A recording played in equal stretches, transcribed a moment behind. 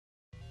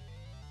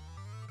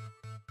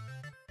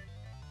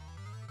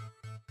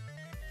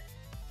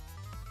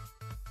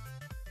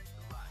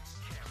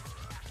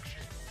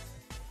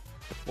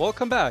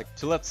Welcome back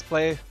to Let's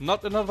Play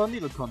Not Another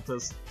Needle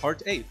Contest,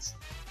 Part 8.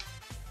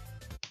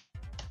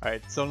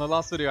 Alright, so in the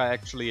last video I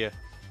actually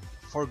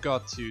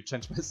forgot to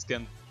change my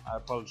skin. I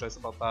apologize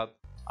about that.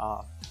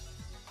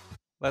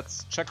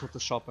 Let's check with the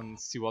shop and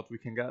see what we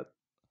can get.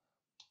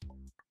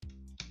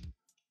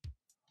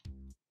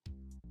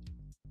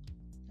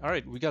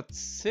 Alright, we got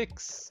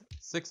six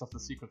of the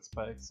secret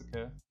spikes,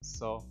 okay.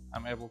 So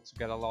I'm able to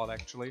get a lot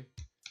actually.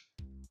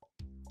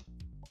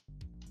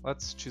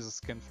 Let's choose a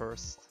skin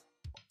first.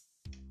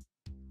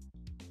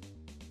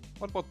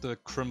 What about the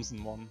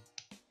crimson one?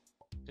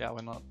 Yeah,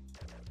 why not?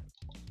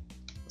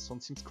 This one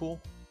seems cool.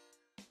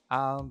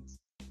 And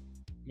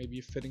maybe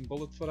a fitting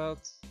bullet for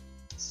that.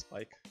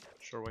 Spike.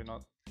 Sure, why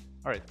not?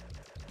 Alright.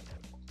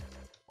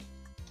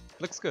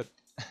 Looks good.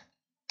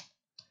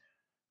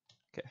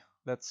 Okay,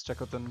 let's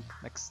check out the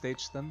next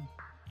stage then.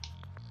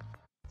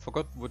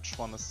 Forgot which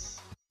one is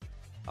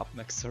up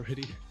next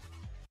already.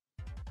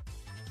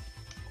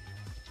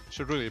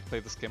 Should really play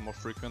this game more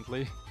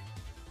frequently.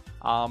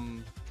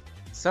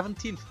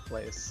 17th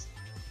place.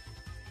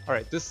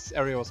 Alright, this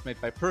area was made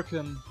by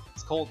Perkin.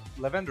 It's called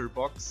Lavender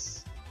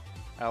Box.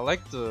 I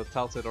like the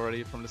title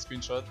already from the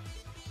screenshot.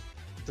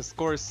 The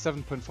score is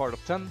 7.4 out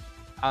of 10,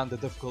 and the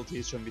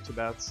difficulty shouldn't be too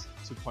bad.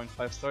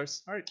 2.5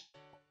 stars. Alright.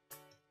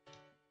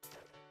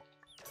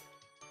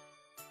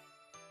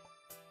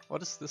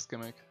 What is this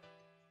gimmick?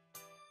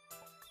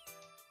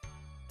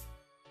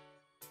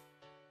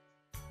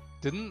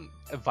 Didn't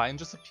a vine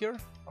just appear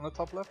on the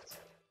top left?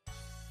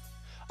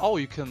 Oh,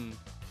 you can...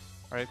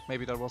 Alright,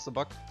 maybe that was a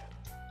bug.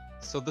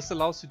 So this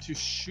allows you to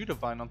shoot a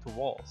vine onto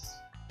walls.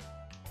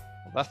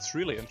 Well, that's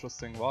really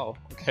interesting, wow,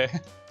 okay.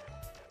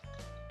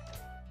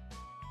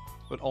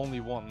 But only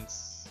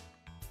once.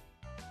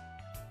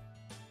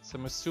 So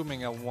I'm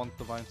assuming I want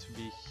the vine to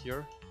be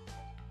here.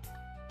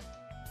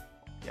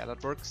 Yeah,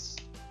 that works.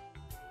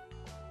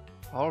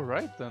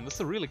 Alright then, this is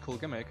a really cool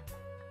gimmick.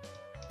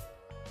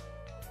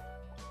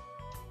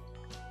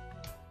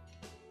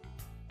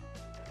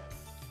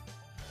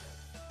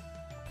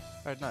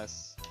 Alright,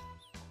 nice.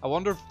 I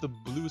wonder if the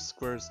blue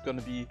square is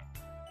gonna be...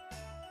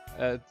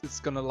 it's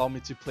gonna allow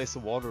me to place a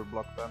water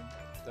block then.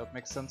 That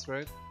makes sense,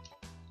 right?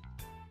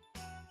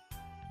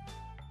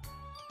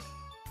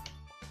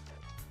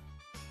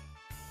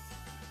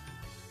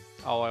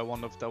 Oh, I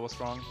wonder if that was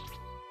wrong.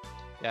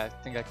 Yeah, I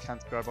think I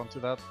can't grab onto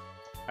that.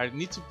 I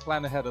need to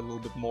plan ahead a little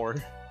bit more.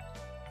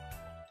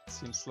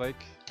 Seems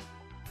like.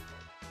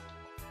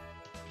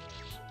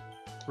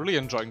 Really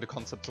enjoying the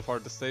concept so far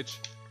at this stage.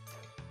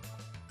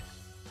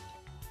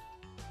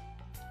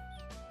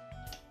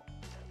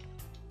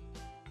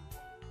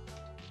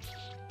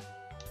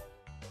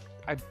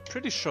 I'm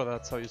pretty sure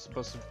that's how you're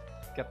supposed to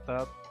get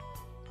that.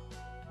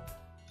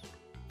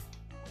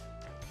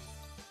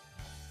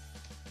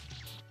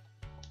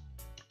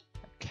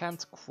 I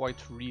can't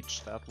quite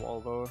reach that wall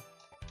though.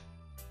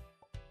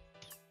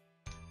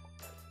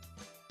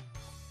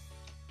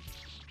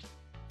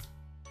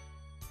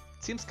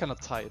 It seems kinda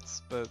tight,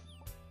 but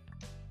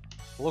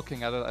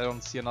looking at it I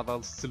don't see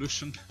another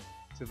solution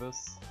to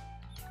this.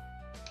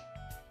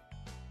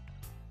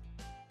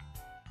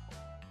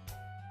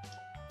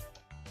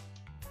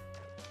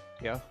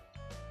 Yeah.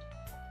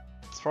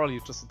 It's probably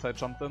just a tight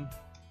jump then.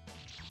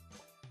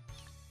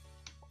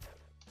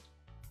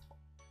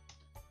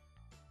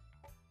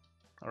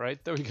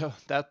 Alright, there we go.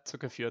 That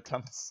took a few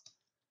attempts.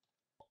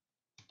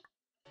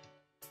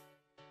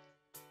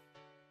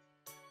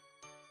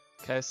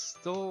 Okay, I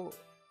still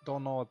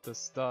don't know what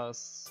this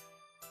does.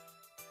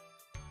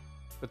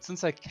 But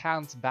since I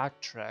can't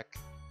backtrack...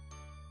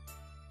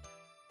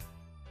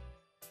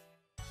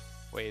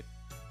 Wait.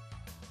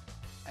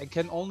 I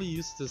can only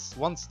use this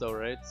once though,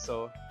 right?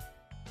 So...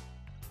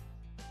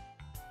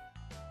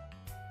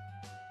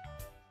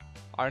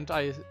 Aren't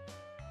I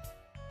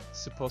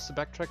supposed to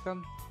backtrack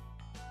then?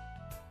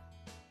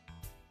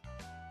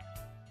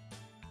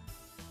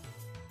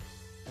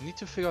 I need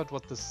to figure out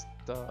what this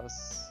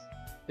does.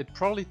 It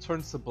probably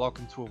turns the block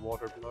into a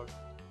water block.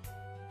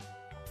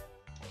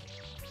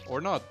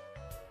 Or not.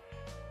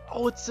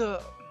 Oh, it's a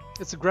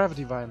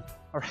gravity vine.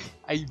 Alright,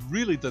 I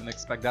really didn't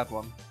expect that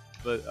one.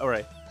 But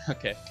alright,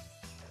 okay.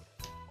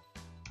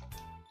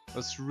 I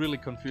was really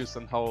confused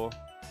on how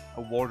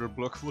a water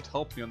block would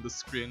help me on the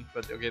screen,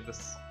 but okay,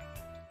 this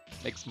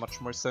makes much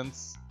more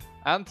sense.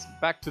 And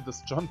back to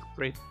this junk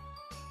crate.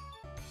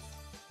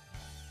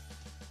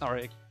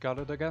 Alright, got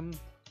it again.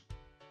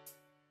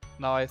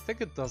 Now I think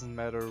it doesn't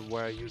matter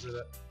where I use it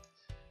at.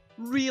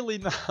 Really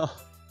now?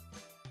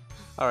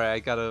 Alright, I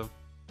gotta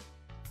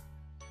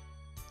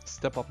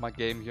step up my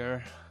game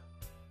here.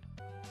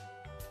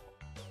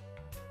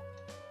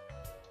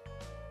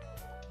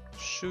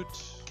 Shoot.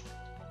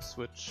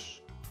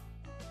 Switch.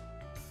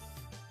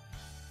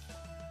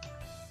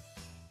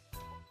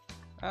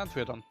 And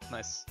we're done.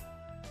 Nice.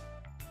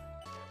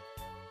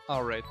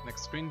 Alright,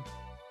 next screen.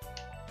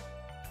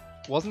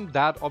 Wasn't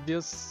that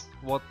obvious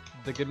what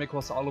the gimmick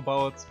was all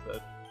about,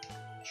 but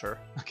sure.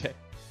 Okay.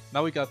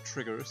 Now we got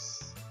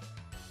triggers.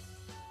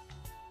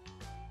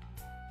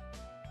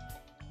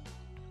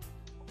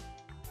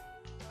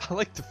 I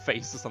like the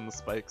faces on the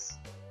spikes.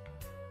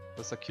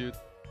 Those are cute.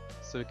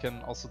 So you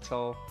can also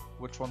tell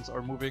which ones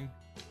are moving,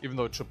 even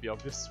though it should be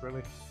obvious,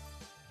 really.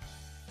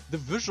 The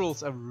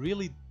visuals are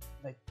really,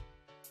 like,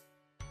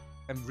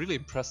 I'm really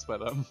impressed by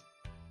them.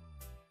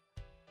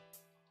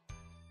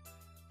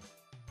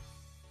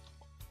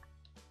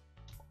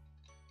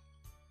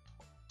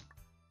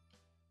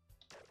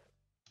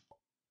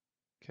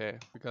 Okay,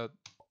 we got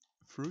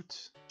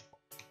fruit.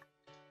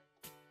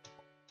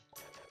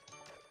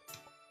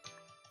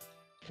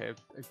 Okay,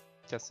 I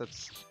guess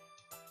that's...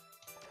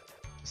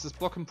 Is this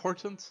block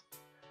important?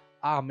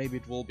 Ah, maybe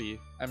it will be.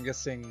 I'm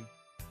guessing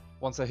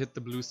once I hit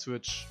the blue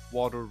switch,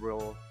 water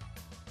will...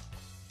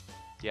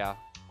 yeah,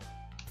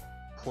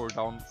 pour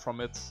down from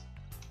it,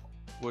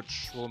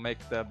 which will make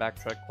the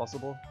backtrack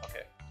possible.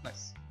 Okay,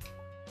 nice.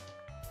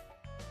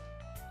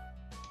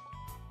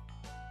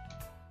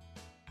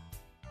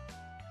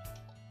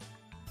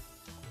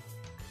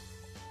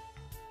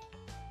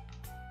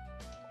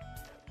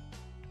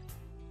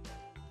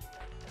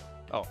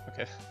 Oh,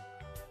 okay.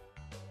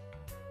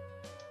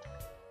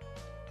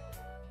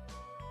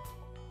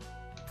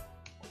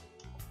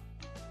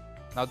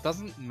 Now it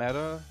doesn't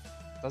matter,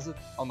 does it?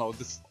 Oh no,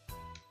 this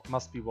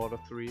must be water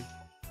 3.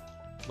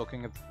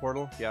 Looking at the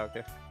portal, yeah,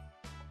 okay.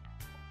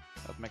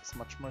 That makes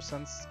much more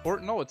sense. Or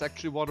no, it's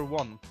actually water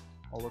 1.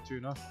 I'll let you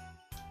know.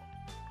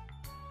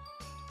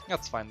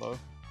 That's fine though.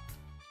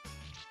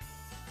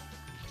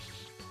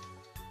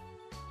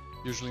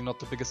 Usually not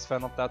the biggest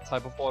fan of that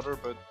type of water,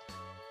 but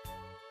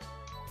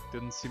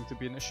didn't seem to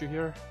be an issue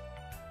here.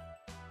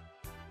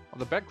 Oh,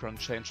 the background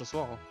changed as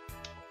well.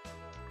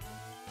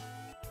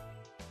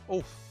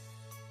 Oh!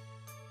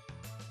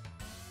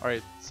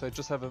 Alright, so I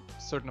just have a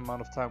certain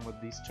amount of time where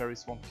these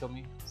cherries won't kill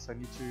me, so I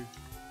need to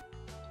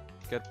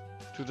get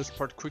to this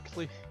part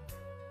quickly.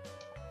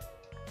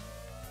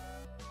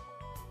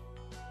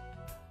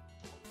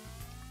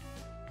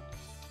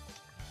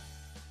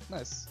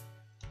 Nice.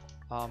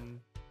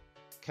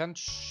 Can't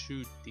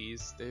shoot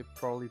these, they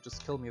probably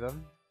just kill me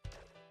then.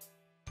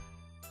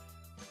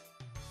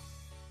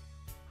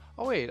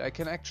 Oh wait, I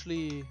can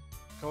actually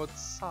go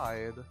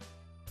outside.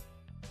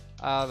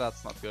 Ah,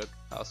 that's not good.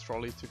 I was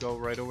probably to go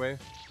right away.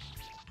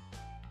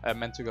 I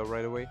meant to go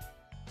right away.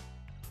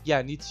 Yeah,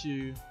 I need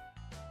to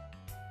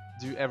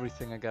do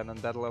everything again, and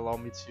that'll allow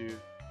me to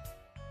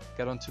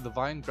get onto the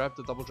vine, grab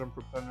the double jump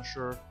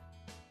replenisher,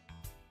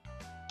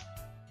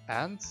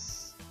 and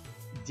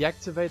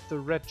deactivate the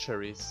red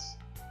cherries.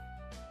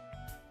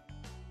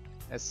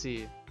 I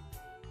see.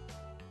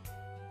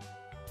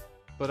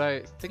 But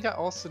I think I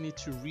also need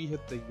to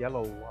re-hit the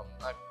yellow one.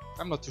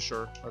 I'm not too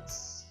sure.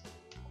 Let's...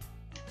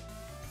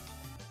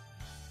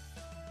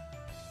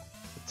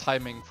 The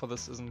timing for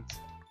this isn't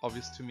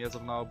obvious to me as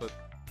of now, but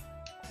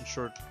I'm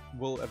sure it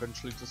will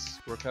eventually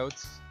just work out.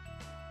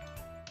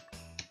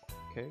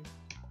 Okay.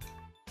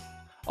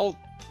 Oh,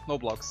 no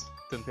blocks.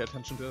 Didn't pay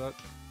attention to that.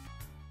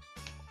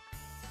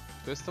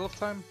 Do I still have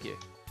time? Yeah.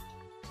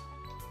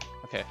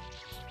 Okay.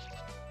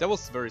 That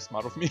was very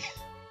smart of me.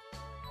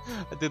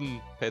 I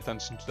didn't pay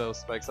attention to those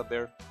spikes up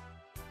there.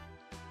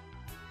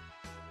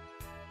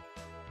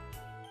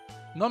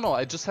 No,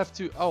 I just have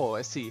to... Oh,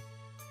 I see.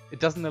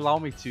 It doesn't allow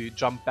me to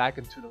jump back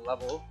into the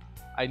level.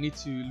 I need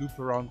to loop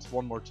around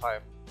one more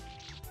time.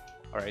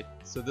 Alright,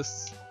 so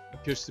this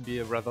appears to be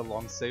a rather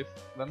long save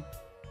then.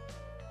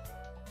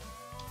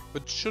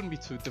 But shouldn't be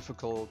too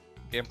difficult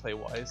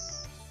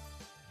gameplay-wise.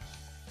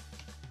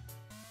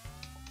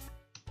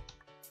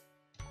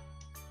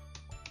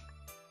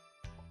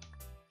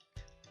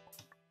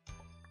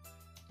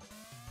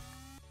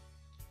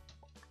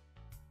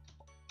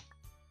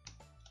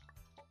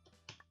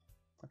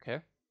 Okay.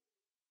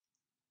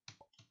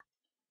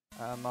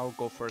 And I'll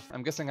go first.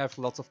 I'm guessing I have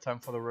lots of time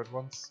for the red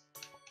ones.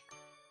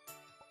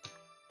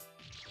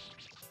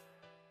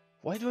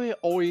 Why do I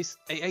always...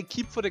 I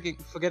keep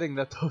forgetting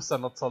that those are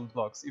not solid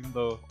blocks, even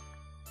though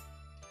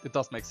it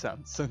does make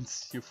sense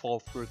since you fall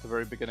through at the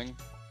very beginning.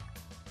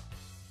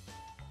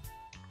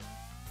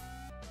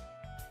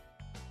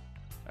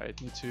 I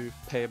need to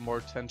pay more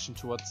attention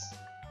to what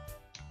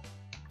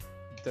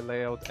the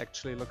layout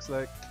actually looks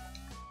like.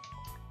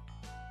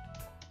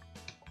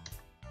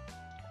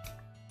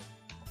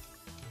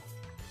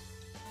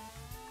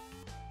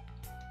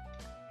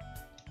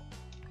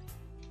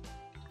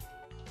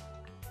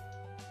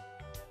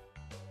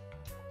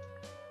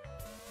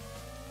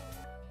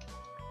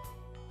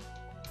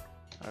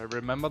 I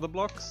remember the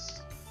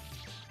blocks.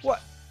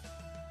 What?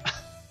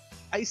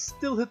 I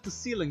still hit the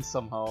ceiling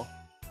somehow.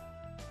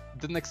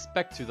 Didn't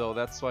expect to though,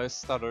 that's why I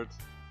stuttered.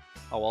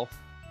 Oh well,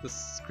 this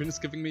screen is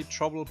giving me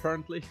trouble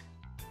apparently.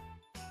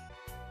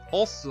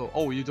 Also,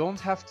 oh, you don't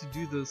have to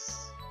do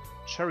this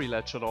cherry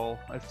ledge at all.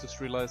 I've just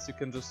realized you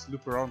can just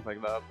loop around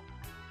like that.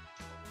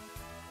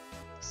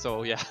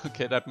 So yeah,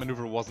 okay, that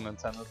maneuver wasn't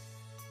intended.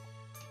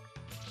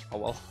 Oh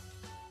well.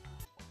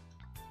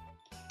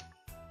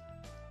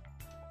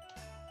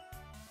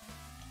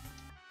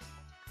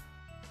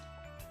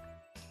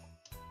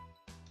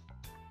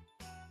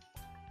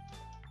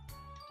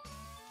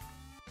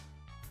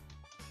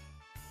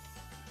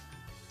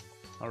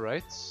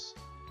 Alright.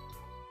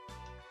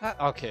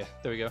 Ah, okay,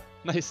 there we go.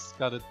 Nice,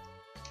 got it.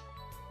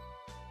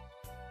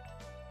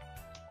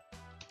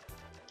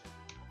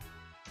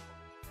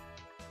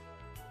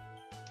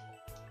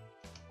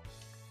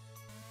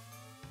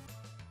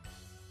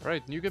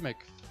 Alright, new gimmick.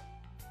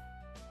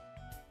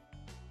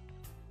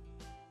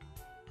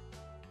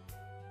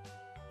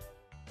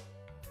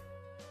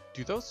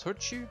 Do those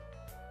hurt you?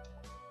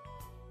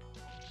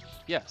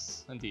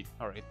 Yes, indeed.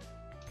 Alright.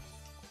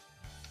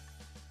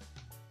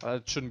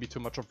 It shouldn't be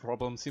too much of a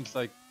problem. Seems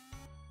like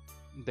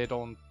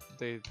the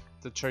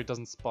cherry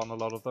doesn't spawn a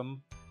lot of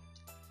them.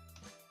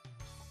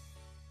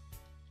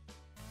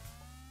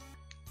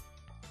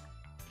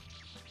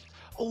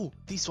 Oh,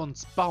 these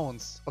ones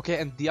bounce. Okay,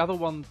 and the other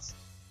ones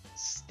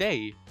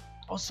stay.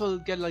 Also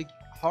get like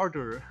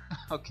harder.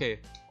 Okay,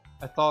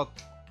 I thought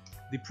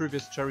the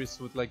previous cherries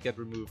would like get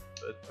removed,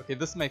 but okay,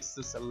 this makes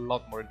this a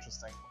lot more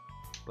interesting.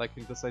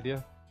 Liking this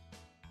idea.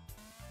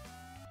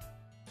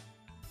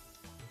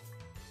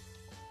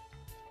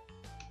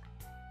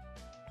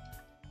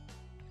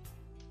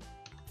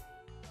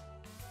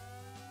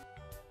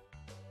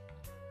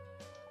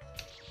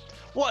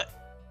 What?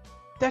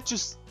 That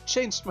just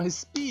changed my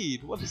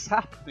speed. What is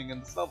happening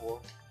in this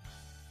level?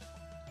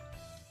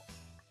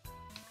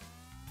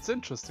 It's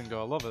interesting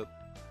though, I love it.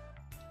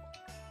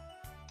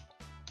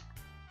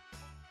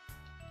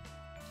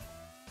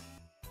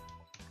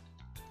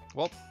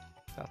 Well,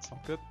 that's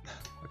not good.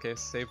 Okay,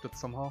 saved it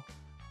somehow.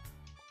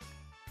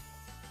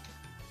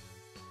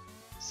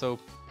 So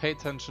pay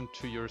attention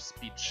to your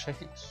speed change.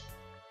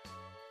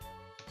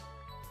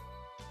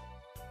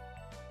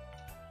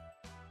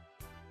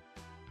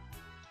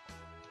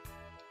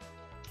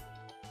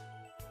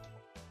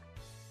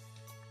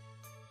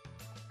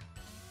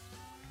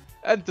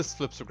 And this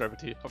flips for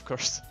gravity, of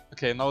course.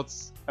 Okay, now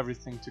it's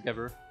everything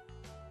together.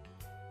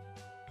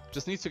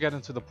 Just need to get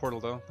into the portal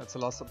though, that's the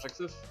last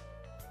objective.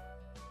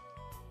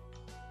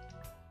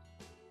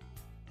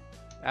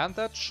 And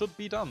that should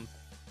be done.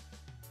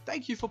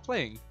 Thank you for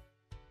playing.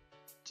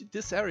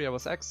 This area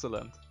was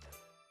excellent.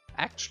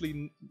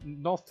 Actually,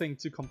 nothing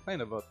to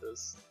complain about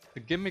this. The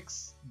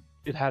gimmicks,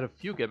 it had a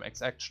few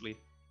gimmicks actually.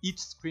 Each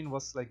screen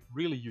was like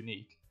really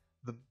unique.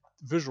 The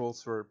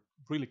visuals were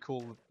really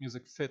cool, the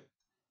music fit,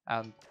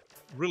 and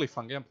really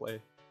fun gameplay.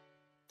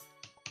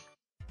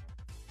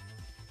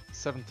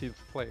 17th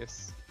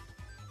place.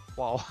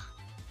 Wow.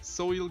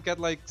 So you'll get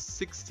like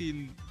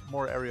 16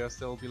 more areas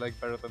that will be like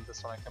better than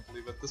this one, I can't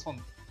believe it. This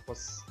one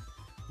was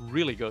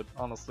really good,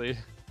 honestly.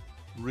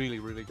 Really,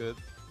 really good.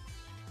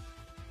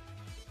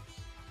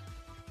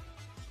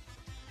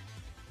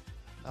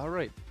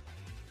 Alright.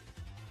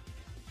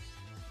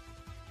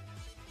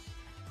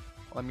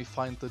 Let me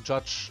find the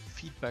judge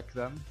feedback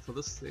then for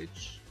this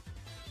stage.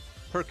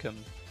 Perkin.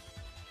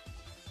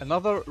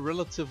 Another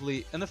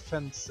relatively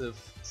inoffensive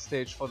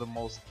stage for the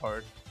most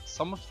part.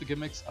 Some of the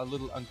gimmicks are a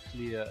little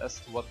unclear as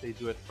to what they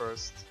do at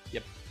first.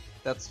 Yep,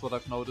 that's what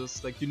I've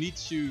noticed. Like, you need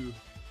to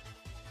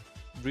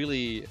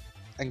really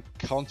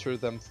encounter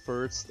them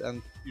first,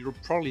 and you'll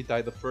probably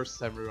die the first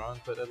time around,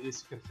 but at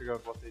least you can figure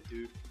out what they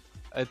do.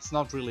 It's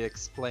not really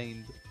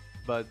explained,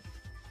 but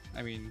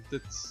I mean,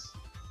 it's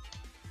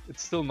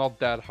still not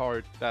that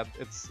hard that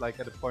it's like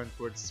at a point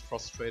where it's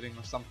frustrating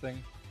or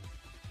something.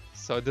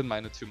 So I didn't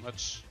mind it too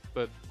much,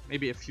 but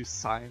maybe a few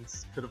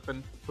signs could have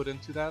been put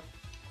into that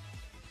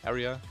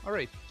area.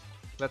 Alright,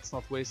 let's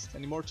not waste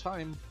any more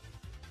time.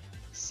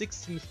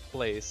 16th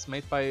place,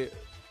 made by,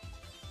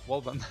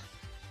 well then,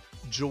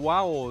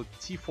 Joao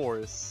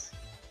T-Force.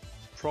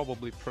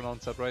 Probably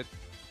pronounced that right.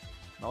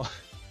 No.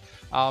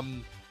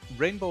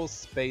 Rainbow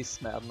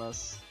Space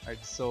Madness.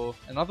 Right, so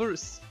another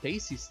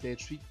spacey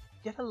stage. We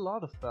get a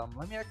lot of them.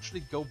 Let me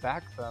actually go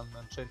back then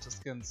and change the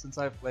skin, since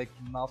I have like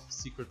enough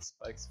secret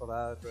spikes for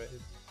that, right?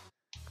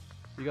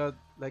 You got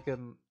like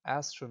an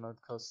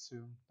astronaut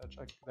costume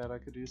that I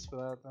could use for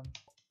that then,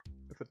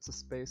 if it's a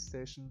space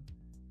station.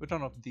 Which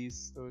one of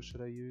these though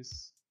should I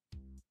use?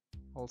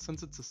 Well,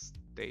 since it's a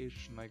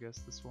station, I guess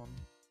this one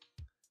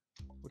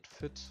would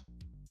fit.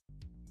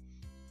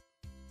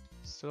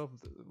 Still,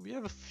 we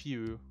have a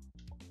few.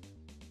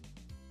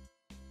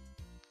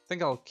 I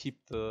think I'll keep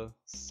the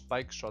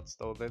spike shots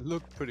though, they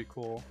look pretty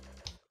cool.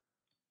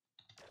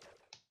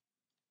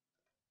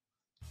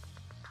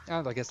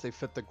 And I guess they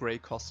fit the grey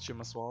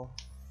costume as well.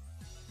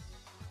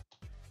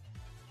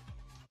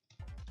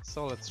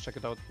 So let's check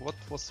it out. What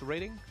was the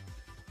rating?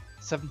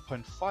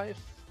 7.5.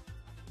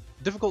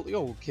 Difficulty,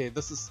 oh, okay,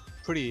 this is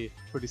pretty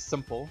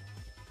simple.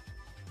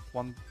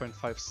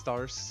 1.5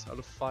 stars out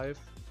of 5.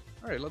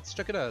 Alright, let's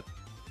check it out.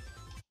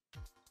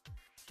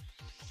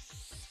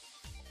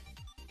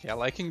 Okay, I'm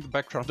liking the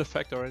background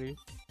effect already.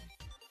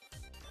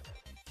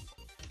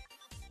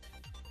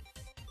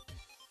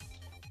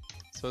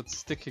 So it's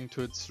sticking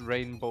to its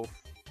rainbow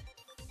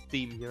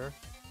theme here.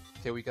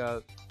 Okay, we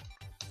got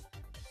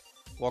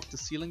walk the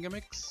ceiling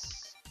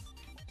gimmicks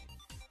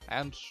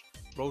and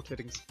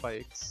rotating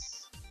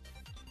spikes.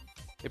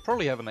 They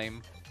probably have a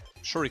name.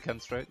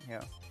 Shurikens, right?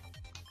 Yeah.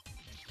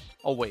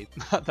 Oh wait,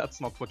 that's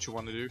not what you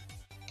want to do.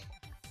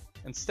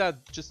 Instead,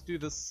 just do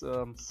this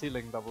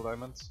ceiling double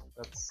diamond.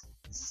 That's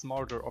a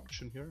smarter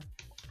option here.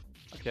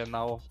 Okay,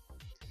 now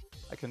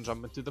I can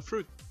jump into the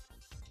fruit.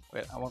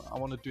 Wait, I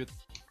want to do it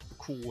the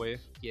cool way.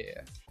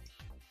 Yeah.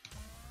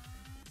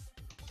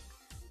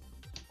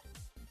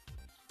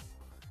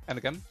 And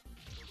again.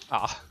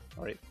 Ah,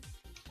 alright.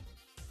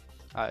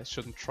 I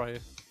shouldn't try.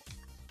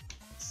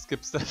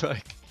 Skip step,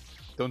 like,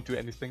 don't do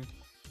anything.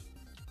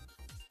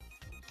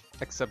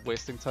 Except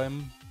wasting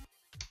time.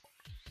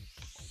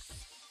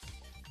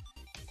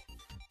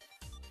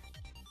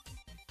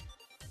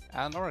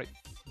 And alright,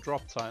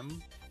 drop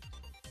time.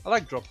 I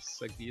like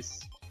drops like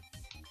these.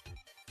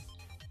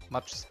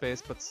 Much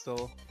space, but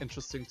still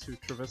interesting to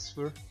traverse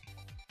through.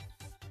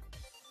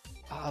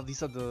 Ah,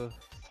 these are the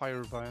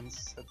fire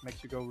vines that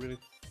make you go really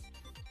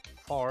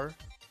far.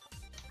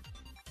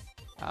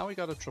 Ah, we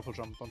got a triple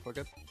jump, don't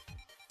forget.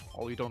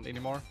 Oh, we don't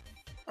anymore.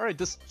 Alright,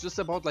 this is just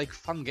about like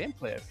fun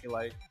gameplay, I feel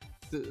like.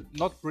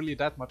 Not really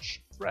that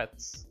much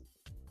threats.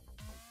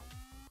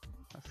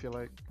 I feel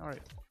like,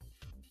 alright.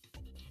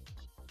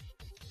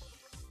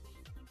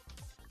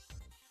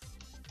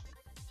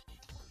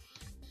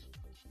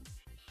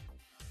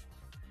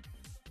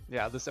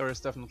 Yeah, this area is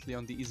definitely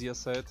on the easier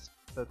side.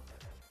 That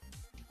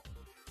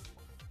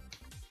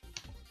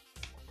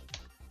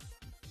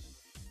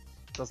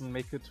doesn't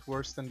make it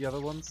worse than the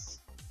other ones.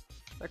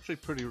 It's actually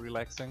pretty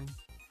relaxing.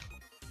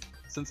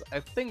 Since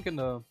I think in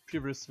the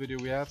previous video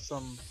we had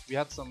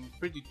some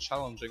pretty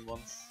challenging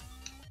ones.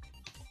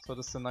 So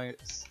this is a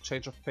nice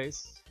change of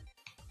pace.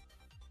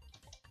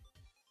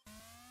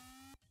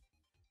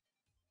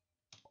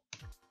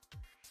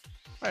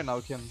 Right now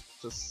we can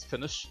just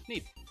finish.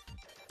 Neat.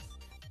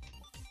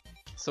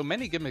 So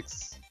many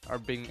gimmicks are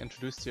being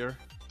introduced here.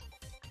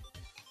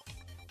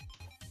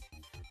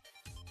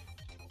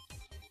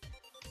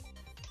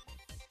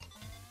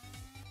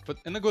 But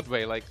in a good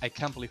way, like I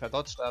can't believe I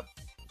dodged that.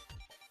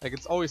 Like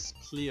it's always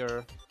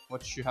clear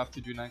what you have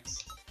to do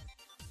next.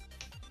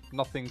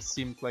 Nothing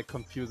seemed like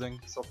confusing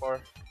so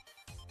far,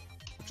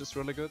 which is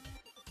really good.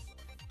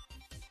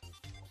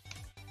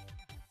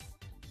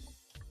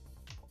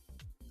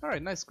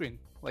 Alright, nice screen.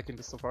 Liking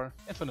this so far.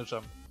 Infinite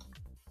jump.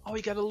 Oh,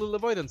 we got a little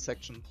avoidance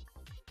section.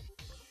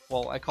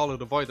 Well, I call it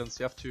avoidance,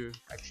 you have to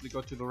actually go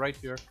to the right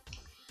here.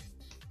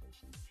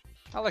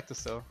 I like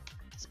this though,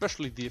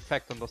 especially the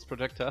effect on those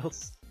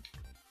projectiles.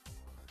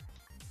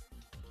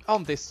 Oh,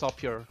 and they stop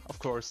here, of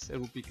course.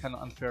 It would be kind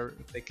of unfair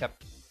if they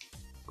kept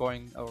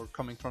going or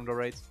coming from the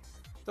right.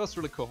 That was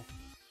really cool.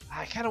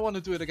 I kind of want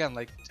to do it again,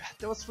 like,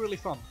 that was really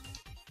fun.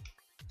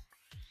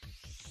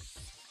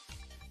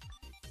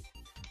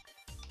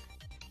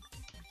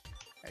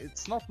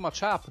 It's not much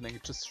happening,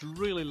 it just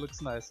really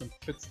looks nice and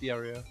fits the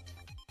area.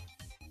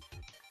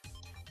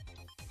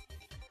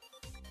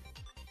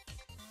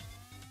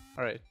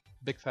 Alright,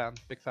 big fan,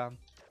 big fan.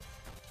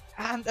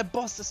 And a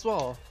boss as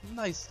well!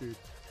 Nice, dude.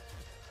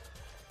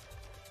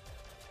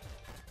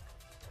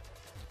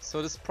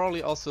 So this is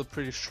probably also a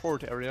pretty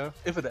short area,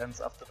 if it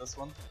ends after this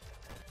one.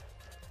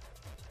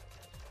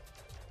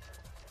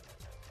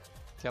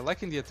 Yeah,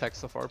 liking the attack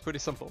so far, pretty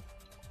simple.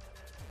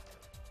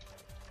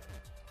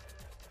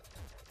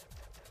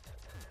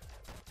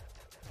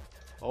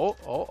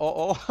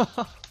 Oh.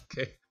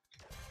 Okay.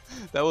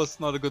 That was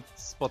not a good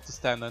spot to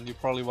stand in, you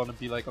probably want to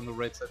be like on the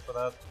right side for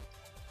that.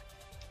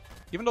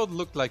 Even though it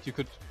looked like you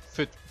could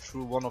fit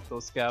through one of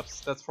those gaps,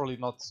 that's probably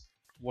not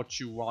what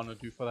you want to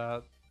do for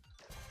that.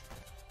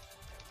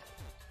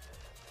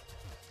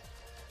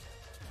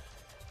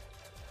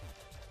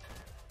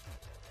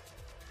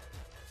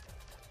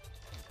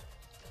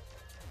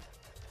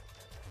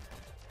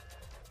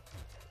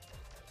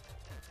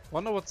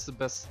 Wonder what's the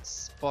best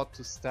spot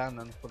to stand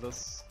in for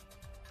this.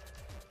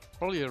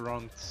 Probably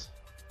around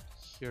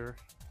here.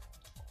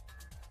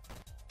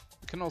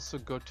 You can also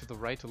go to the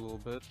right a little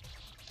bit.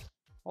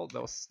 Oh,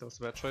 that was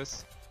a bad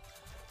choice.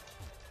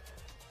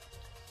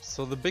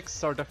 So the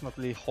bigs are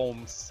definitely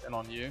homes and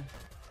on you.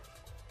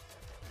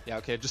 Yeah,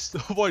 okay, just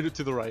avoid it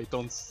to the right,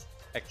 don't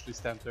actually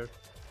stand there.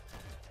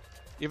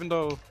 Even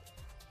though...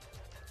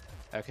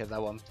 Okay,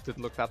 that one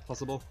didn't look that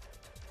possible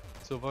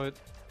to avoid.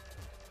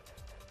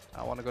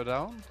 I want to go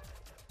down.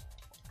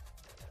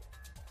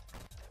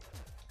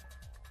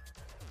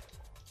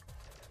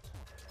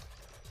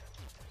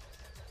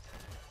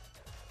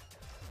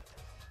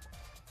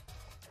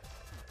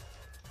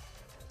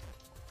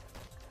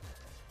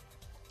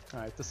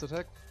 Alright, this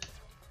attack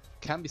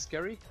can be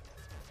scary.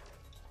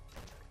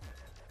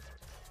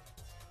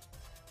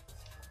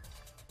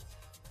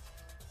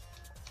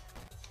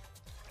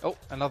 Oh,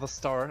 another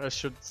star. I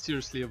should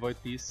seriously avoid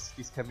these.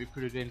 These can be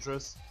pretty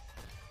dangerous.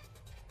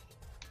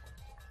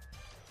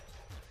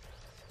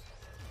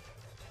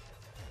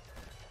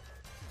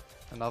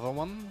 Another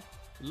one.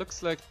 It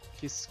looks like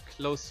he's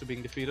close to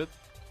being defeated.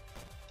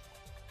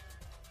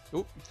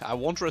 Oh, I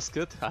won't risk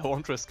it. I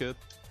won't risk it.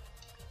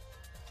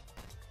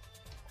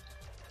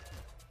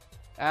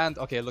 And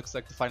okay, looks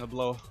like the final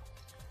blow.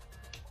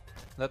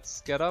 Let's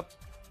get up,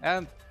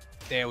 and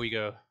there we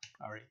go.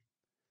 Alright.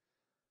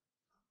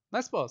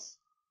 Nice boss.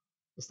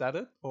 Was that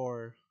it,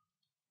 or?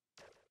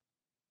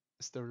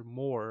 Is there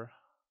more?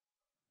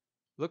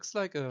 Looks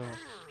like a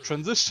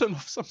transition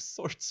of some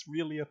sorts,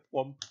 really, at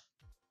one.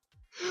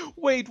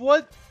 Wait,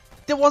 what?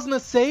 There wasn't a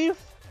save?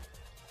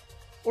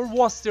 Or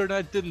was there and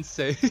I didn't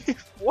save?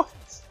 What?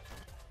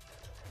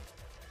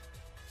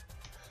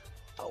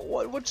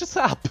 What just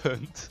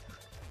happened?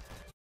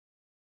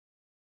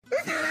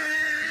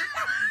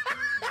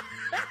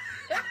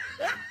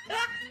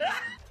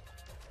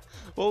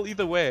 Well,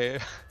 either way,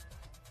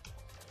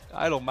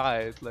 I don't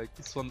mind. Like,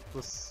 this one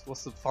was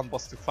a fun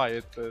boss to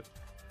fight, but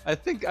I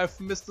think I've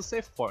missed the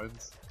save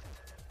point.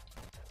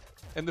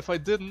 And if I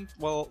didn't,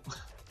 well,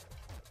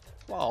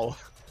 wow.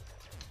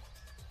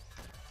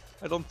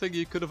 I don't think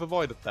you could have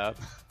avoided that,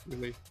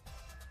 really.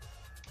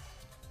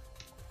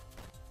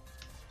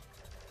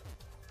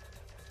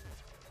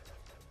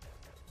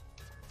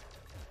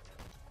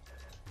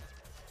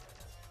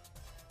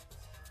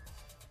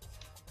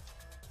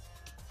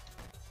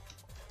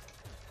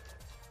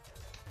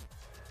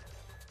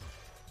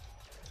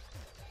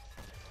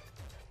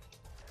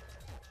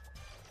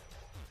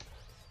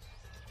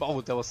 Oh,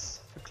 that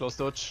was a close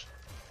dodge.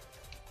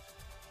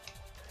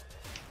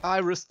 I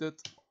risked it,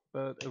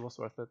 but it was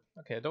worth it.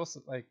 Okay, that was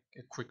like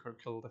a quicker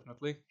kill,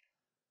 definitely.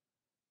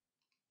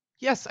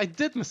 Yes, I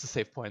did miss a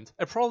save point.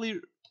 I probably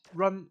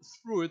run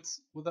through it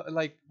without,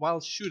 like,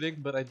 while shooting,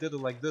 but I did it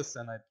like this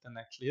and I didn't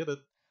actually hit it.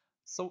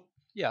 So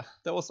yeah,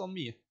 that was on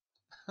me.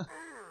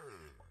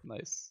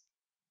 Nice.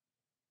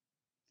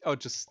 Oh, it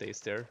just stays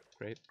there.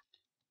 Great.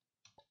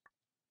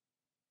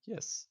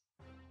 Yes.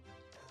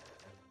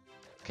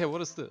 Okay,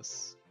 what is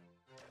this?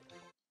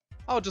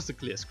 Oh, just a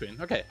clear screen.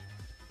 Okay.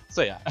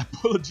 So yeah,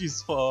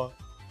 apologies for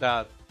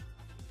that.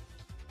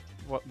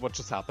 What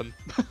just happened?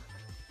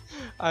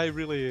 I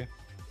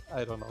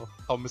don't know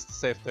how I missed the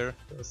save there.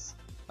 It was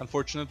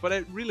unfortunate, but I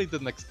really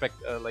didn't expect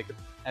like an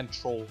end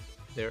troll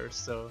there,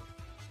 so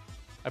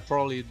I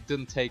probably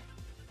didn't take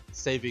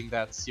saving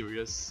that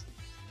serious.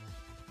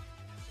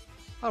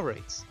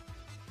 Alright.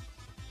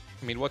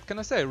 I mean, what can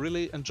I say? I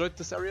really enjoyed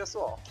this area as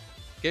well.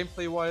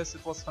 Gameplay wise,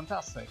 it was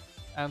fantastic.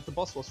 And the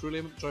boss was really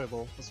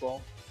enjoyable as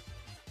well.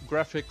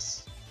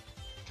 Graphics,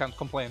 can't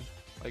complain.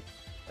 Like,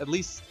 at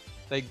least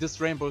like this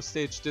rainbow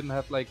stage didn't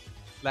have like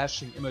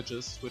flashing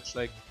images, which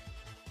like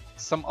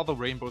some other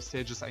rainbow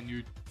stages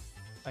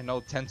I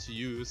know tend to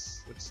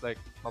use, which is like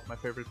not my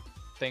favorite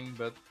thing,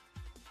 but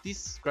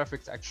these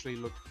graphics actually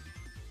look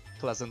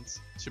pleasant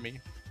to me.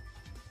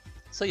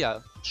 So yeah,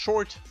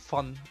 short,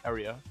 fun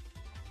area,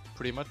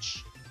 pretty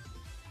much.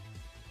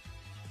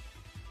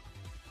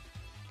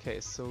 Okay,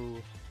 so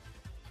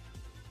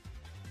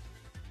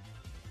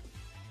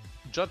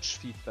judge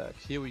feedback,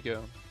 here we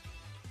go.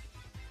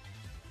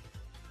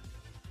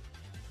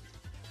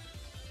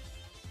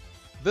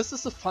 This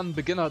is a fun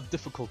beginner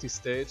difficulty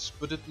stage,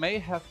 but it may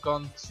have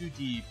gone too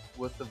deep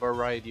with the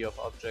variety of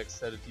objects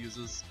that it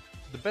uses.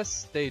 The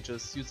best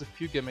stages use a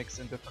few gimmicks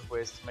in different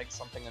ways to make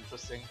something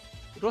interesting.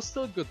 It was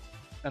still good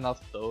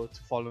enough though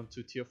to fall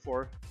into tier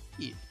 4.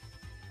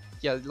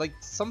 Yeah, like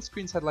some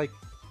screens had like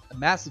a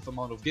massive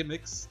amount of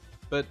gimmicks,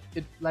 but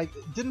it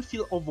didn't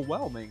feel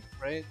overwhelming,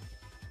 right?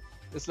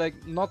 It's like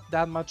not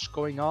that much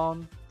going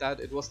on that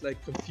it was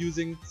like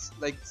confusing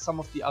like some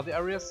of the other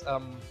areas. I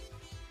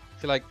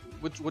feel like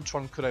which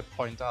one could I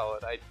point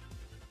out? I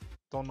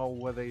don't know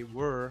where they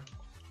were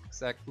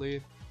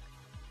exactly.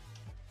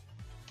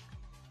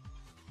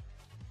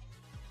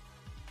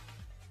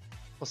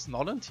 Was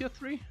not in tier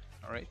 3?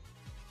 Alright.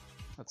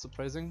 That's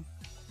surprising.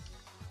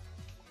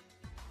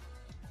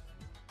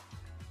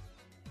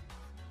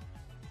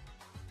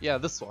 Yeah,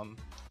 this one.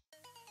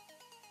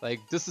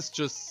 Like, this is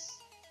just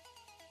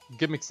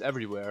gimmicks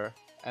everywhere,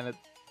 and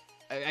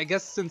I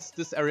guess since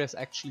this area is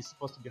actually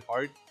supposed to be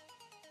hard,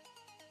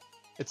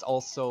 it's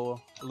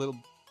also a little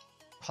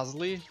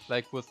puzzly,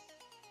 like with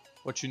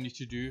what you need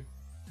to do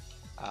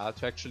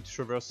to actually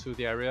traverse through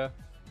the area.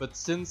 But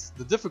since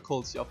the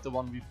difficulty of the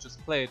one we've just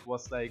played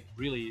was like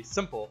really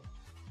simple,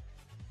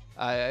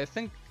 I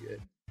think it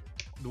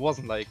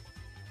wasn't like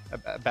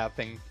a bad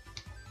thing.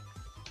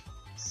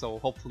 So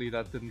hopefully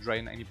that didn't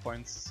drain any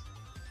points.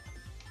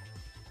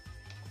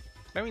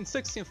 I mean,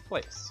 16th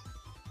place.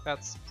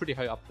 That's pretty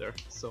high up there,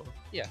 so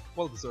yeah,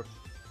 well deserved.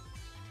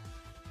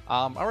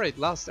 Alright,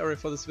 last area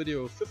for this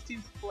video,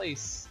 15th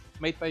place,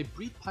 made by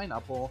Breed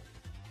Pineapple,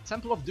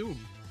 Temple of Doom.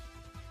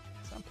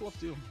 Temple of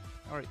Doom,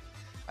 alright.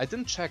 I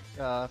didn't check,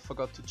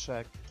 forgot to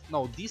check.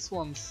 No, these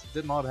ones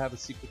did not have a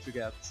secret to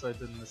get, so I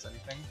didn't miss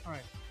anything.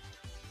 Alright.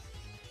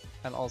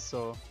 And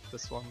also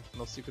this one,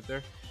 no secret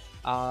there.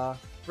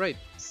 Right,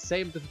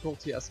 same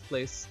difficulty as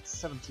place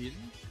 17,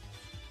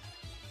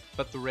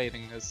 but the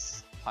rating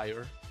is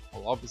higher,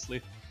 well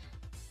obviously.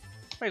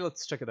 Right,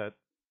 let's check it out.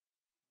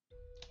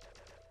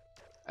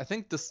 I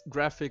think these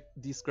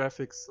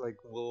graphics like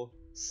will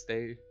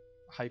stay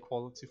high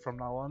quality from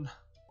now on.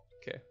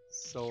 Okay,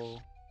 so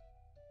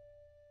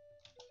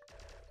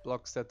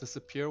blocks that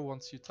disappear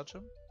once you touch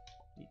them.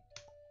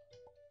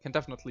 Can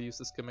definitely use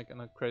this gimmick in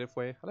a creative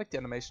way. I like the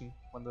animation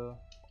when the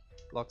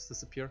blocks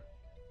disappear.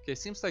 Okay,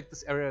 seems like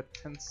this area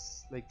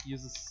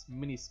uses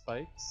mini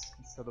spikes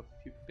instead of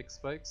big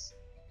spikes.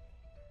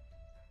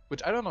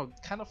 which I don't know,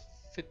 kind of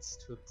fits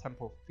to a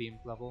temple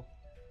themed level.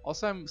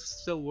 Also, I'm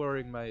still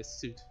wearing my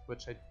suit,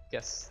 which I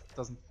guess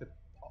doesn't fit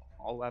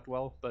all that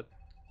well, but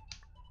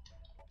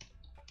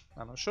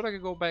I don't know. Should I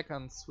go back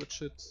and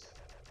switch it?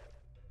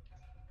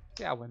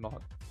 Yeah, why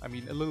not? I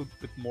mean, a little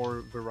bit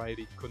more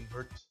variety couldn't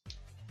hurt.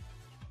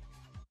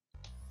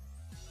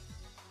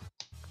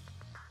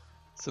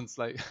 Since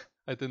like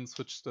I didn't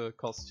switch the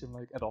costume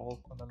like at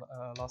all on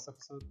the last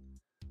episode.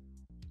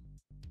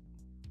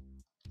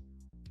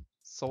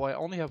 So I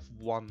only have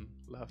one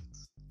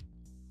left.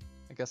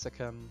 I guess I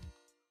can...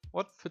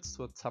 What fits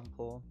to a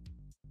temple?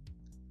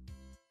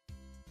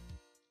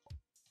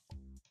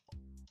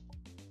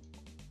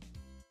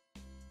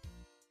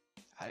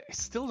 I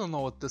still don't know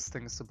what this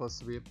thing is supposed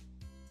to be.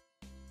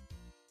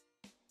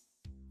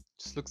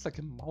 Just looks like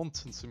a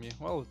mountain to me.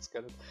 Well, let's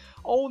get it.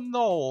 Oh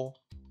no!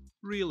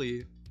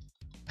 Really?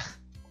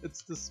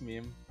 It's this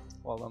meme.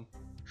 Well done.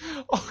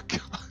 Oh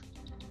god!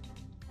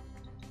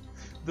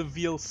 The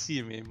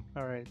VLC meme.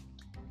 Alright.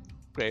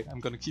 Great, I'm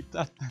gonna keep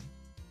that then.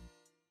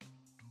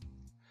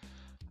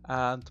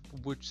 And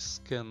which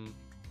skin?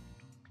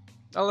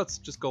 Oh, let's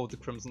just go with the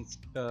crimson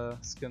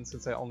skin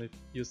since I only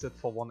used it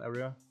for one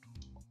area.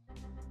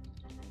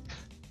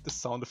 The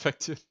sound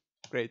effect too.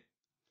 Great.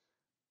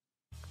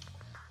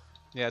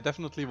 Yeah,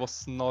 definitely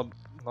was not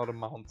a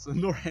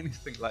mountain or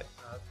anything like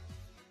that.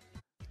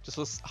 Just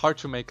was hard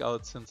to make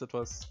out since it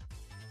was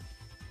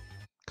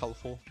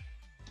colorful.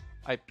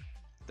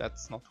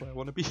 That's not where I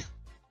want to be.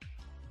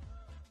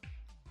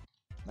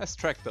 Nice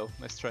track though,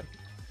 nice track.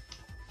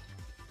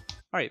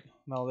 Alright,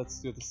 now let's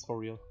do this for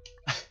real.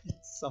 It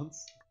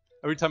sounds...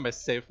 Every time I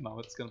save now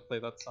it's gonna play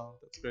that sound,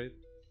 that's great.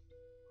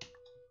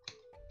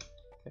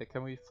 Okay,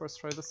 can we first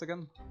try this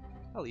again?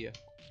 Hell yeah.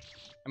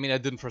 I mean, I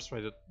didn't first try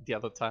it the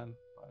other time.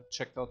 I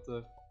checked out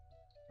the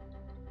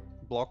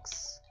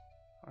blocks.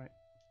 Alright.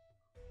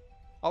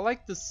 I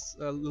like this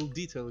little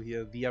detail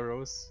here, the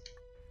arrows.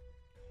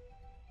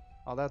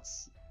 Oh,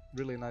 that's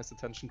really nice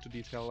attention to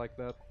detail like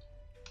that.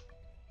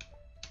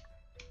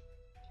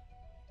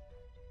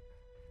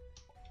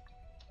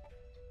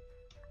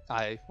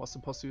 I was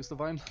supposed to use the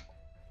vine.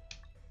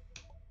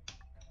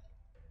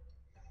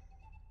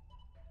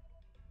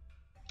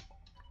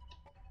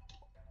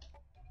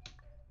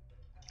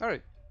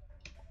 Alright.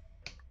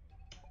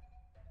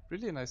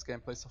 Really nice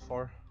gameplay so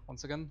far,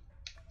 once again.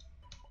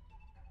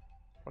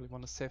 Probably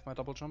want to save my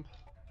double jump.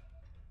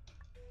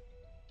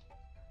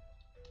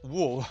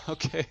 Whoa,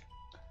 okay.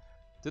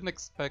 Didn't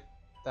expect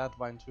that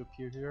vine to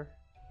appear here.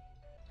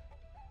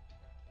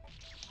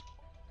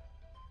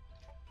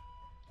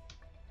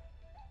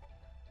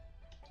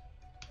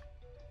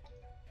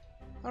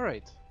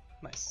 Alright,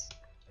 nice.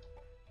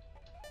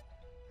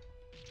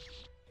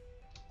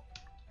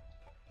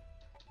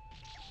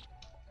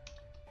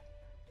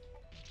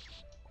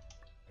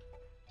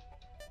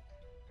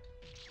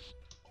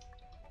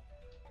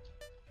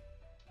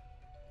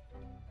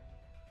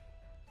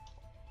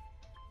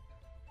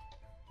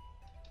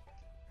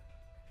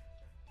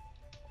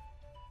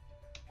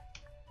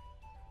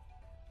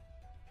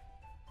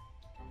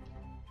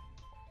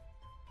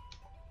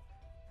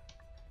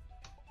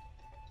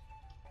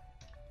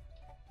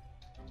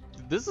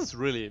 This is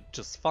really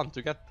just fun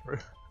to get through.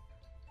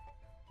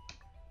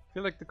 I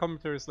feel like the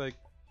commentary is like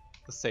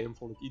the same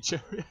for like each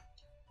area.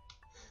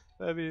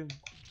 I mean,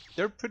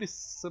 they're pretty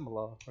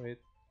similar, right?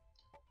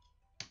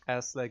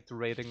 As like the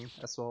rating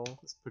as well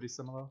is pretty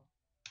similar.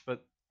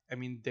 But I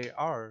mean, they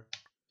are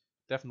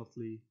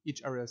definitely,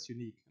 each area is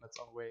unique in its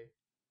own way.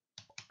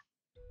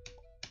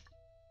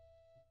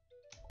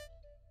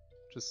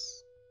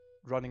 Just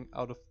running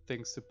out of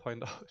things to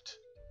point out.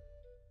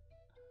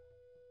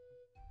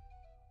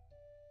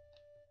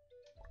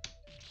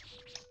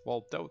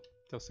 Well, that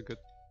was a good...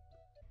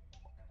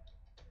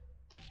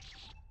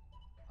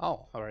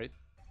 Oh, alright.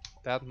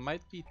 That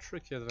might be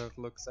trickier than it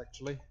looks,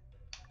 actually.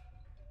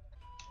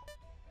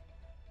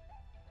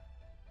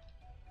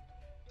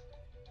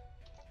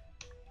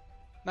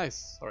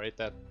 Nice, alright,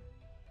 that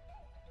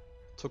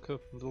took a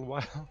little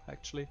while,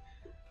 actually.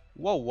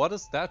 Whoa, what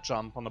is that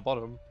jump on the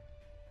bottom?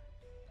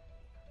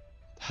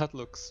 That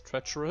looks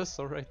treacherous,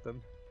 alright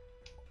then.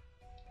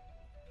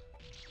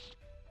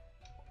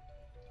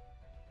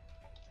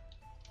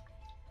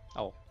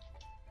 Oh,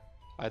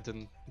 I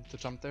didn't need to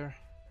jump there.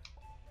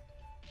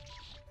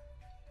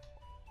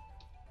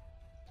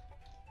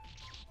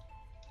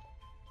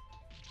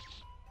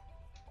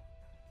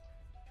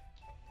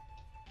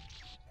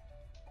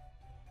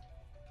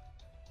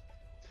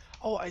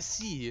 Oh, I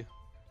see.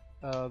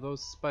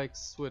 Those spikes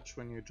switch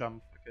when you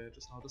jump. Okay, I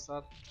just noticed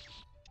that.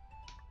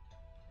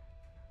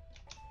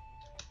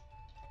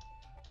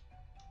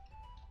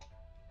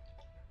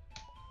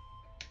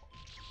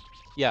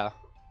 Yeah,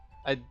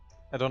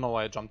 I don't know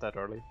why I jumped that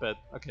early, but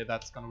okay,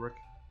 that's gonna work.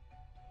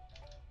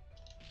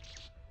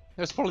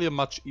 There's probably a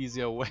much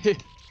easier way,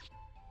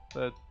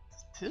 but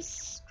this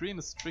screen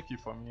is tricky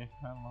for me.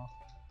 I don't know.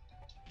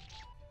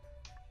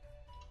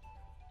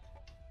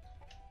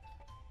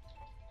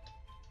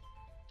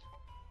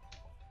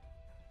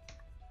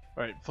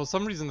 Alright, for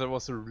some reason that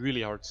was a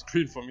really hard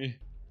screen for me.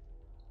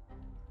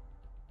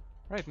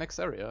 Right, next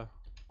area.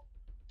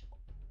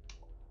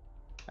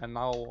 And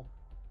now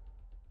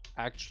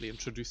actually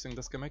introducing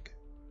this gimmick.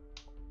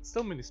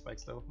 Still mini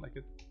spikes though, like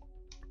it.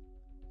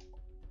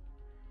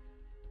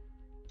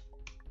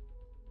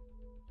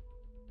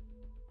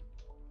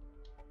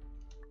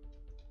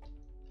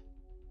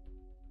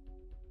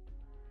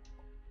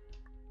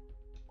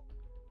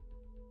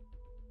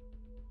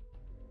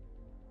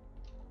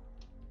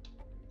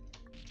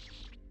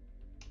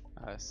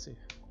 I see.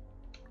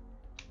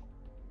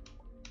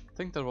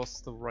 I think that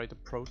was the right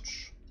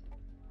approach.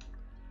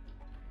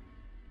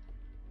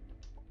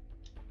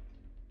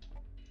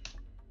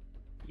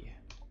 Yeah.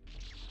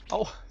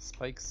 Oh,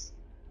 spikes.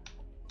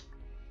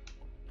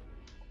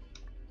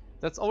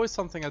 That's always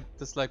something I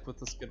dislike with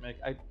this gimmick.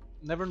 I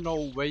never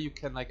know where you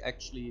can like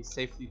actually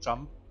safely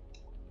jump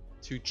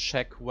to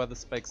check where the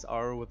spikes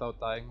are without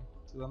dying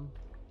to them.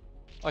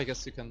 Oh, I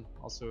guess you can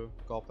also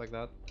go up like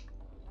that.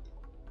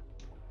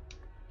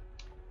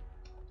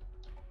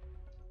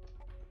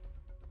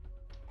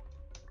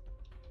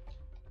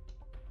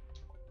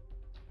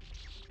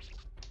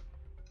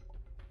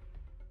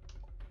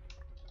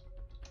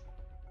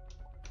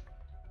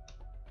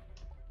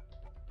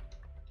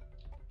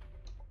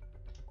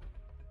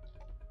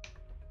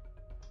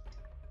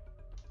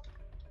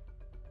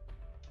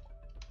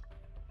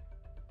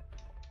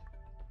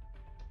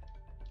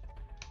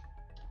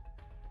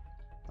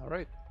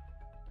 Alright.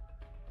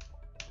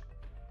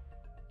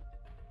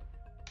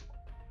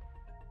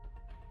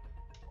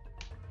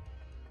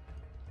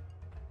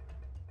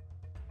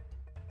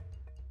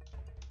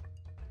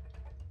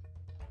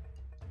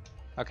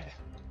 Okay.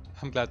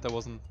 I'm glad there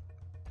wasn't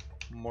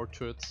more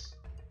to it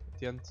at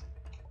the end.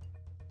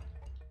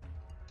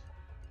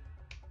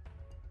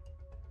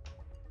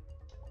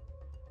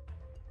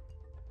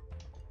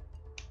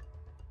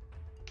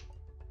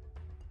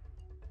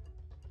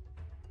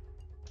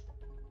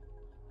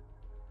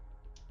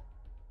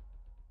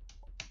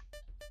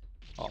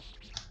 Oh,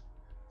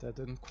 that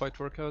didn't quite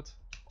work out.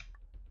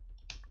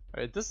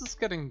 Alright, this is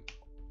getting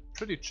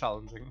pretty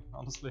challenging,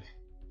 honestly.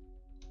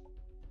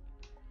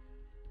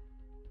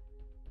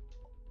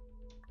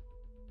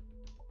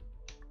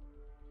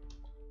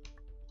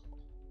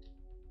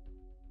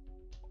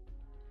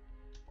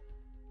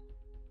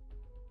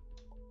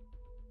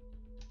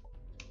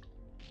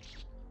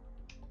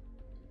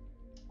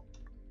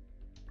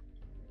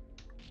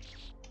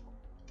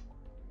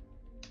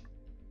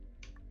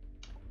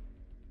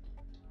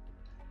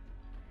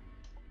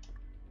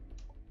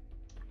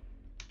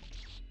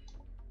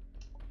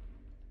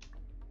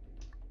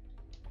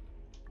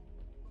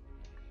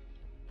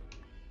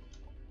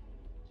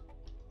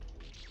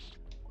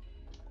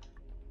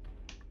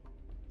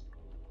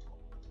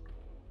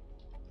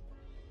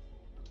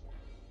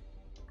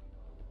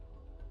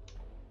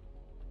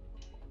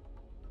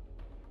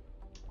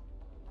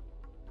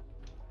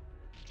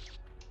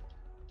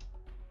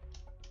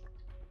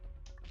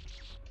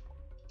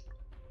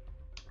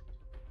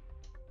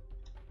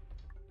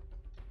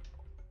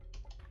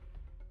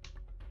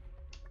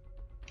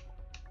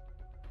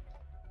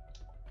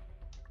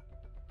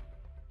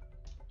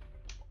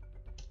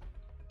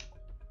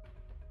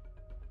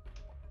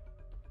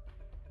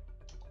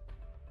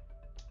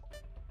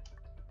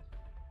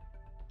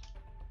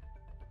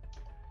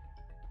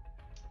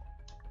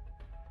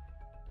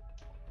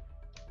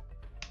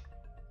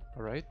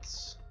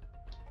 Alright.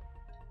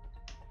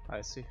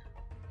 I see.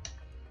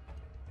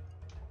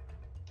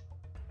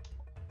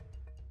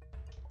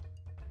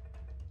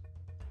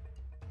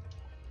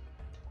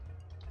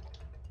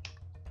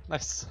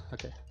 Nice,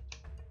 okay.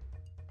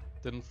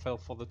 Didn't fall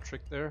for the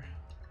trick there.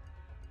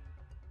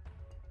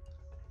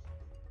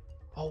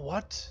 Oh,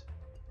 what?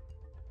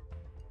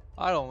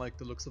 I don't like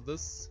the looks of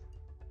this.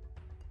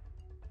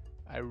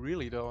 I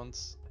really don't.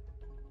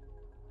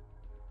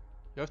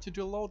 You have to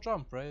do a low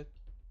jump, right?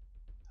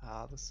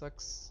 Ah, this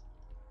sucks.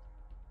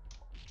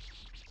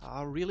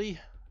 Ah, really?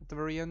 At the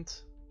very end?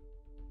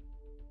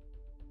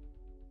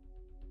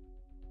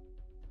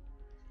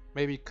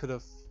 Maybe could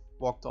have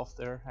walked off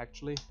there,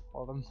 actually,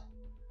 for them.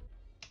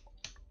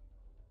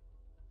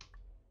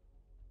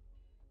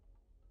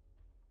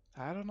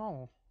 I don't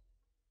know.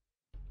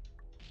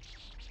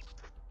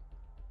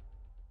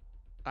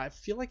 I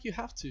feel like you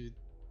have to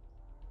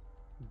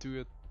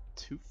do a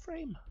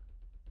 2-frame?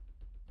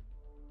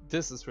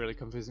 This is really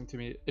confusing to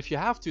me. If you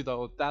have to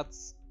though,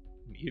 that's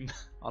mean,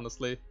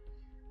 honestly.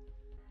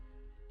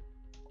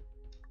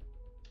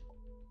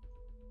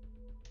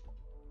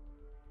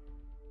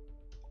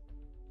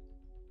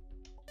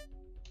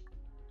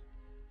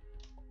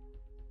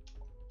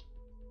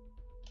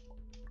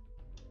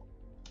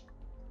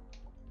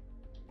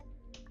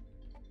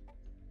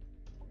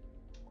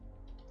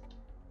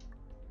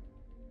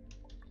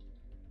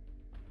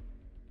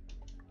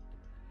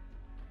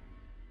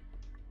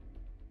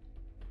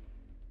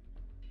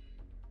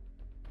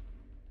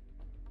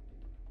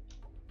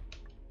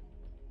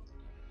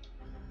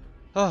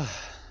 Ah,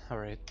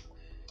 alright.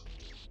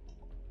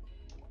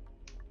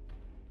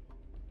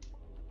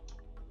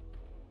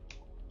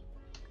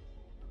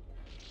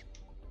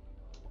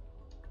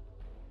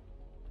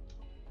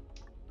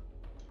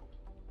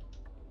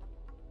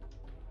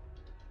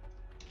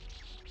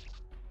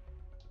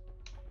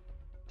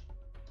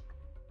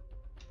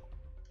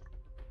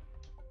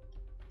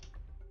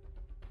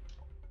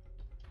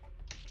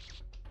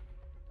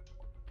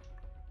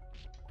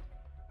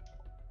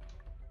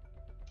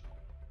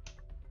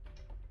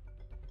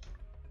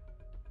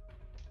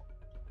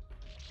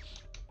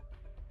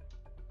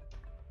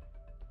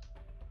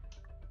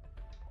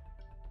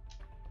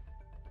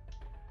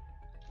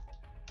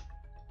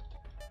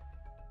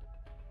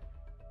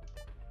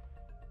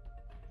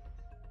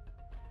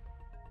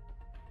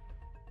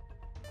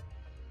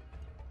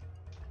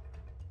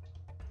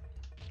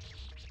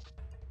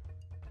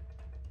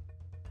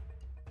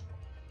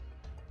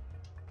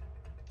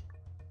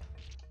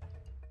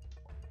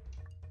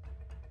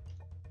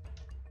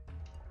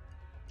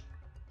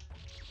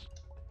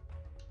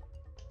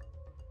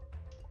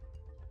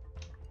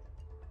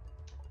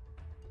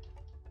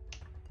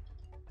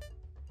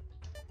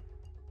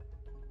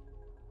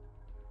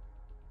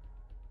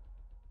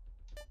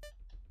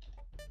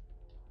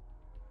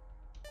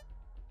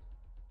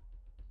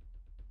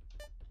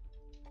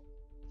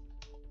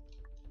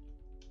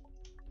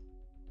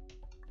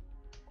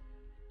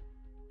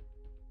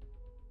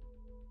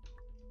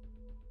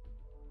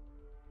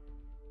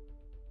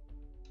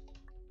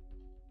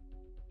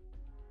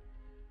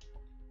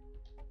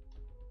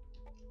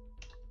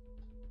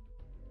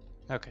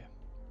 Okay.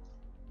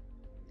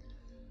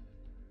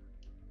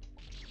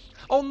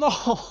 Oh no!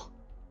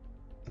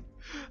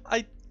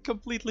 I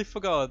completely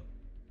forgot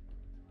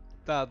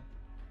that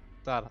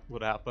that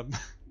would happen.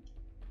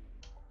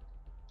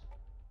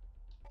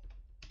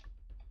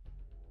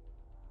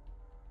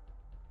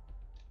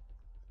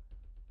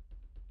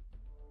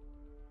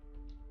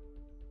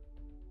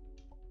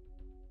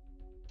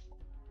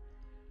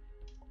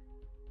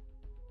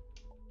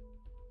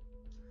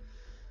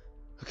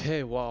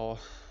 Okay, wow.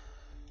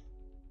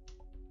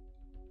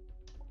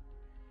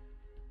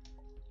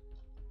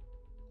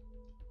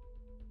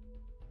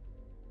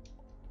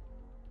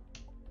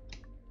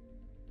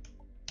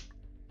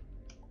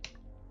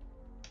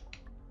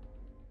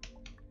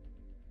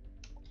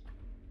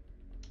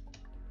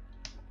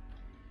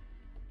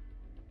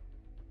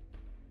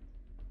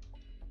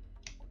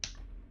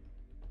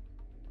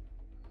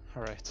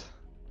 Alright.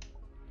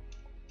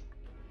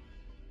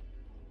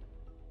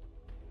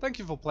 Thank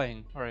you for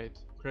playing. Alright.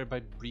 Created by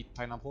Breed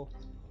Pineapple.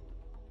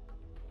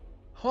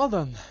 Well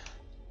then.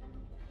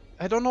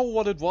 I don't know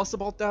what it was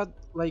about that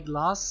like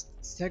last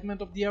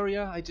segment of the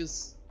area. I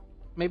just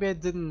maybe I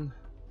didn't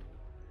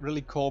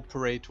really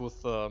cooperate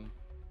with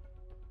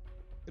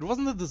it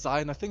wasn't the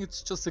design, I think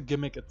it's just a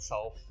gimmick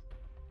itself.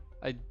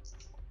 I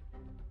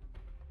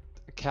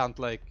can't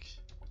like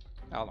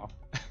I don't know.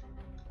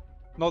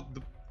 Not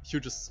the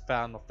hugest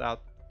fan of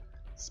that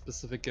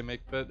specific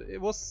gimmick, but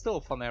it was still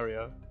a fun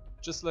area.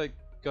 Just like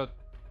got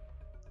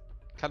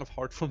kind of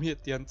hard for me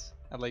at the end,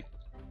 and like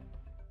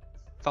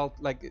felt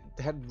like it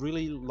had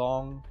really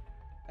long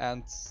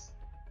and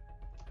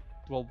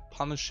well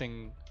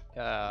punishing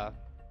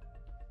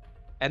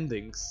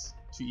endings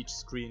to each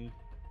screen.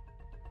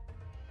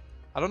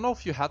 I don't know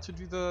if you had to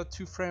do the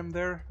 2-frame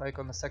there, like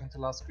on the second to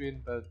last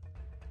screen, but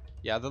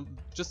yeah,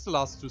 just the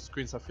last 2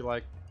 screens I feel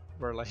like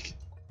were like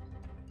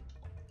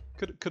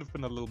could have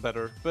been a little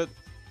better, but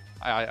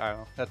I don't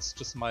know. That's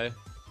just my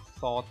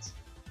thought.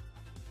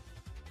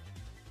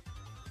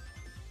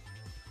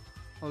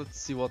 Well, let's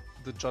see what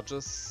the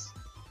judges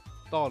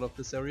thought of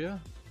this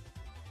area.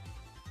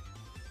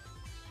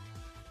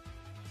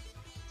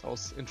 That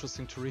was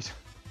interesting to read.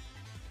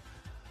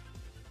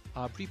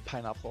 Breed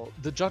Pineapple.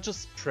 The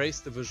judges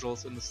praised the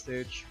visuals in the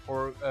stage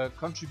for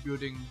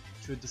contributing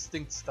to a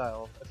distinct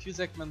style. A few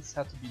segments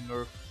had to be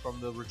nerfed from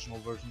the original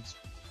versions,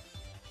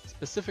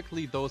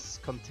 specifically those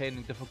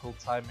containing difficult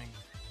timing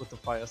with the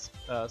fire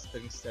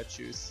spitting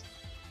statues.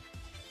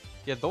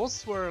 Yeah,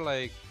 those were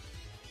like...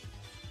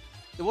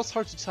 It was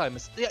hard to time.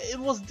 Yeah, it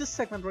was this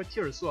segment right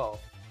here as well.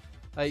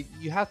 Like,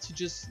 you had to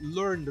just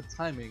learn the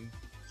timing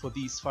for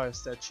these fire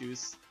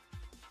statues,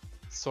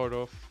 sort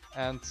of.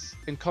 And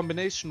in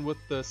combination with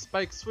the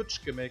spike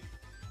switch gimmick,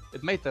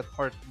 it made that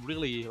part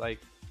really like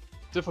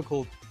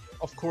difficult.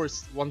 Of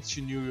course, once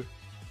you knew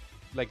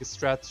like a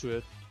strat to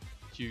it,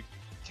 you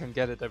can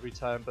get it every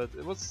time, but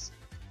it was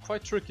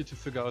quite tricky to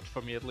figure out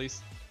for me at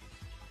least.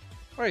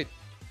 Alright.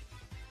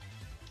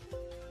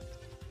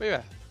 But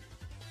yeah.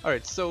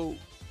 Alright, so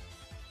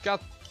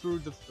got through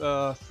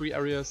the 3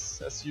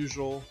 areas as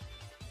usual.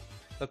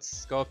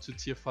 Let's go up to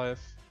tier 5.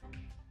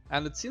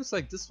 And it seems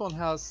like this one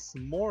has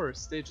more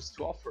stages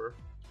to offer.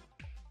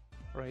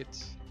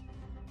 Right.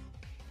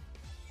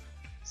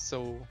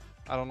 So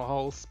I don't know how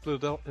I'll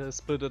split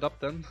it up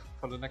then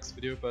for the next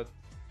video, but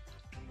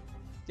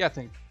yeah, I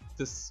think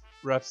this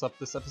wraps up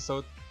this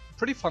episode.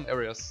 Pretty fun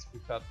areas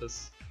we've had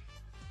this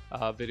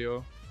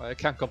video. I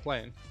can't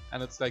complain,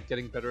 and it's like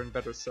getting better and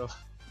better, so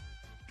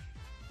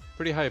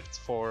pretty hyped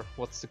for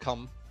what's to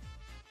come.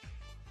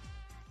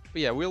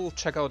 But yeah, we'll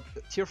check out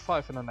tier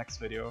 5 in the next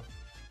video.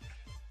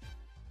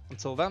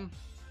 Until then,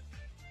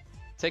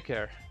 take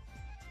care.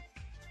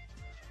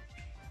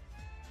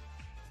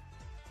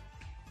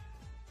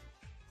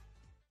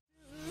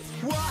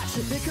 Watch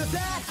it, because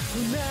that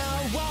from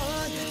now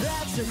on,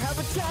 that's your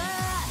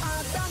habitat.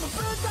 あんたの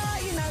舞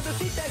台など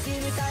した君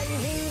みたいに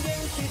人間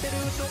してる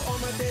と思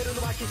ってる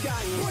のは機械。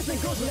Boys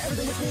and girls and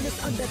everything between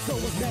us, undead soul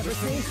was never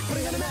seen.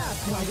 Putting on a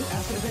mask while you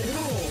ask for the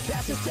rule.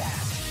 That's your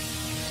task.